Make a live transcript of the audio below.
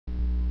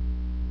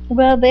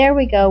Well, there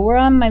we go. We're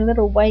on my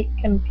little white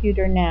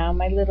computer now,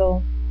 my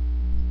little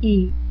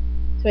E,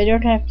 so I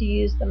don't have to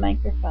use the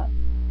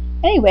microphone.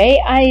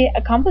 Anyway, I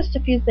accomplished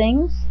a few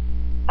things.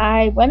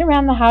 I went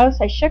around the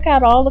house. I shook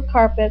out all the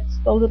carpets,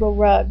 the little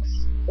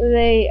rugs.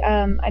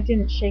 I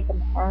didn't shake them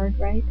hard,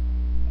 right?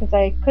 Because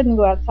I couldn't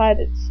go outside.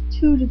 It's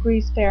 2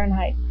 degrees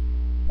Fahrenheit.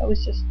 It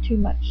was just too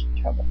much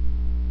trouble.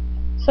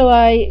 So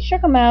I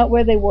shook them out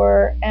where they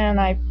were,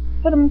 and I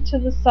put them to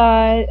the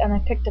side, and I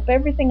picked up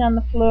everything on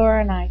the floor,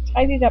 and I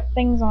tidied up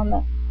things on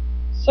the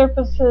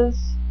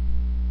surfaces,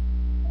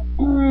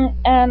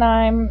 and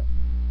I'm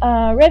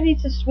ready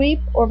to sweep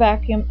or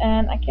vacuum,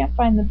 and I can't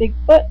find the big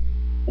foot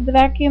with the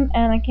vacuum,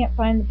 and I can't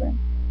find the broom.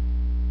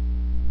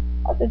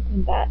 Other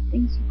than that,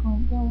 things are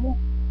going well.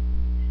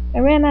 I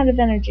ran out of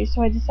energy,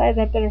 so I decided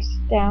I better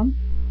sit down.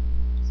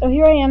 So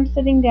here I am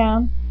sitting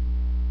down,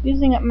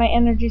 using up my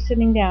energy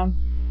sitting down.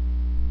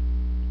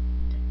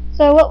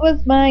 So what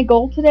was my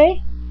goal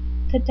today?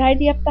 To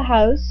tidy up the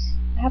house.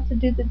 I have to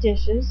do the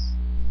dishes.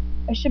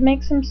 I should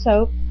make some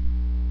soap.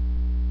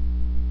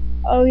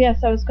 Oh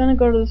yes, I was going to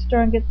go to the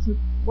store and get some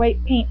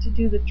white paint to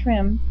do the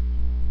trim.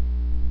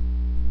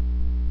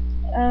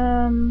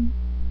 I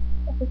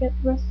forget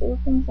the rest of the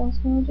things I was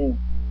going to do.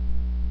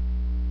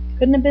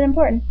 Couldn't have been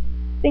important.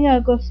 I think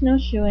I'll go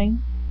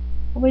snowshoeing.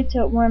 I'll wait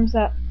till it warms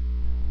up.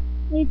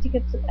 I need to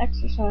get some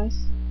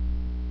exercise.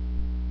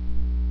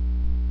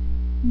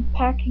 I'm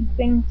packing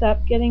things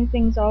up, getting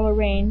things all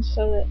arranged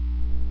so that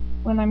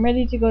when I'm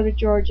ready to go to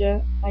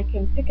Georgia, I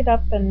can pick it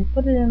up and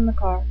put it in the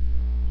car.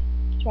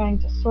 Trying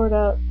to sort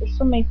out. There's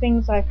so many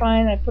things I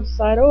find I put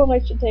aside. Oh, I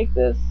should take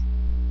this.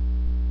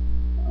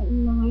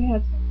 I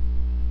had to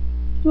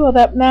do all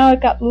that. Now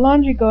I've got the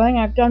laundry going.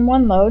 I've done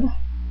 1 load.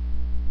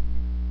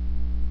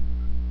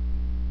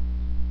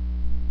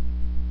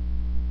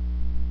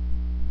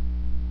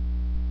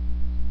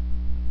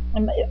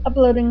 I'm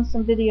uploading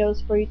some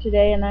videos for you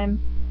today, and I'm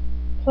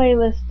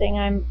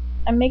playlisting.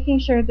 I'm making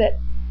sure that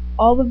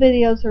all the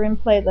videos are in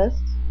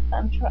playlists.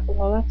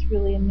 Well, that's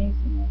really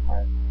amazingly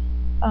hard.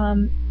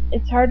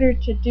 It's harder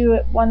to do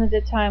it one at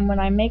a time. When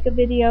I make a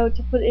video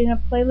to put in a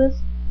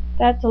playlist,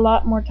 that's a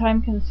lot more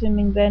time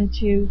consuming than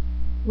to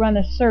run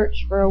a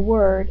search for a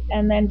word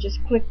and then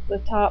just click the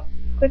top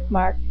click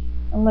mark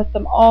and let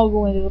them all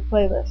go into the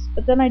playlist.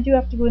 But then I do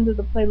have to go into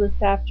the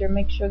playlist after and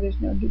make sure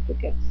there's no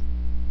duplicates,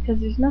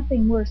 because there's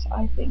nothing worse,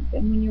 I think,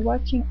 than when you're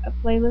watching a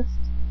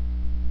playlist.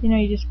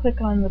 You just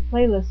click on the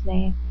playlist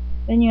name,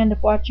 then you end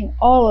up watching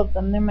all of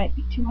them. There might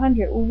be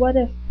 200.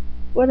 Well,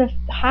 what if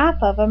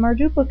half of them are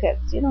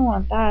duplicates? You don't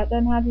want that.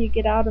 Then how do you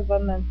get out of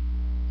them and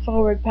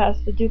forward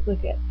past the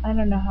duplicate? I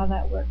don't know how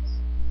that works,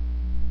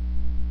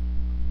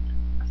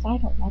 because I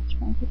don't watch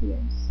my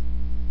videos.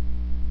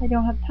 I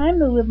don't have time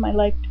to live my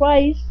life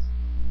twice.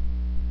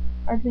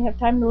 Hardly have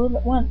time to live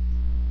it once.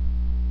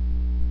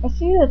 I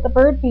see that the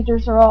bird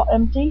feeders are all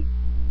empty.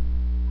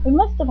 We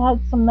must have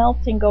had some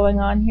melting going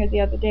on here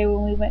the other day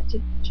when we went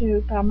to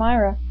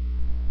Palmyra,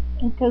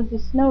 because the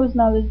snow is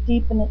not as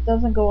deep and it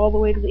doesn't go all the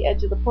way to the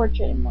edge of the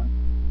porch anymore.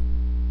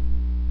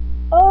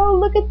 Oh,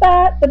 look at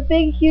that! The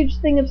big, huge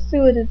thing of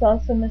suet is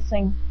also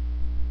missing.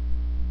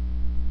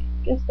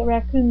 Guess the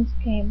raccoons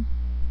came.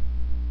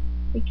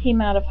 They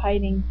came out of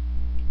hiding.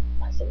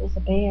 Plus it was a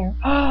bear.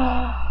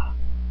 Ah,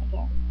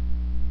 oh,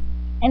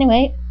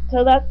 anyway,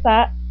 so that's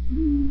that.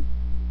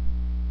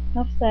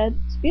 Enough said.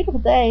 It's a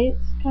beautiful day.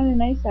 It's kind of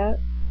nice out.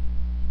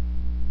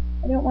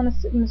 I don't want to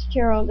sit in this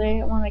chair all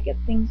day. I want to get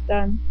things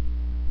done.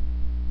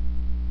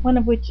 One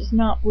of which is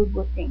not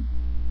woodworking.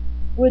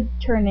 Wood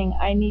turning.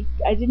 I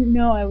didn't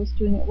know I was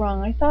doing it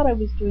wrong. I thought I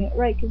was doing it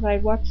right because I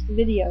had watched the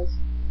videos,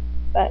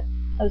 but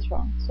I was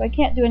wrong. So I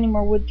can't do any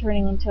more wood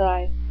turning until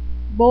I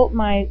bolt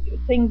my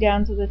thing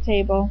down to the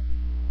table,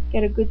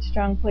 get a good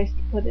strong place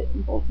to put it,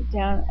 and bolt it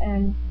down,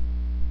 and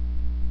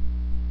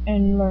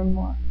learn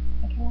more,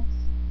 I guess.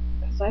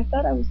 Because I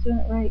thought I was doing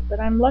it right, but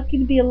I'm lucky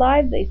to be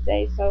alive, they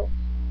say, so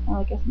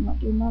well, I guess I'm not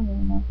doing that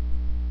anymore.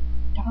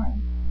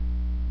 Darn.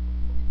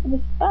 It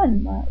was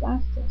fun while it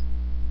lasted.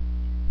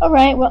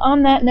 Alright, well,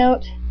 on that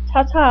note,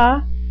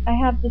 ta-ta. I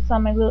have this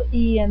on my little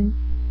E, and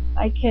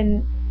I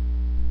can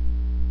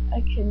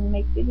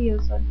make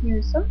videos on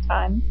here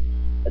sometimes,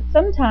 but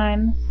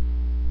sometimes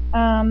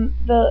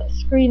the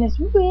screen is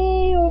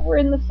way over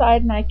in the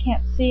side and I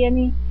can't see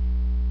any.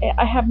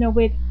 I have no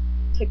way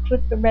to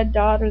click the red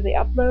dot or the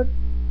upload.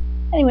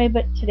 Anyway,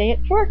 but today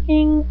it's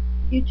working.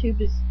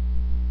 YouTube is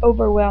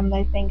overwhelmed,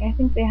 I think. I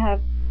think they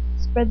have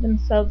spread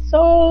themselves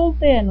so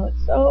thin with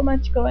so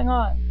much going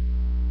on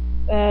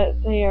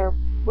that they are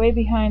way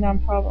behind on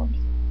problems.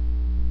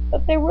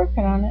 But they're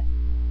working on it.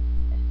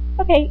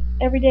 Okay,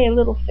 every day a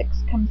little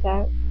fix comes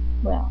out.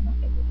 Well, not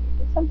every day,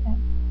 but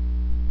sometimes.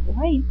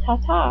 Right,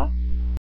 ta-ta.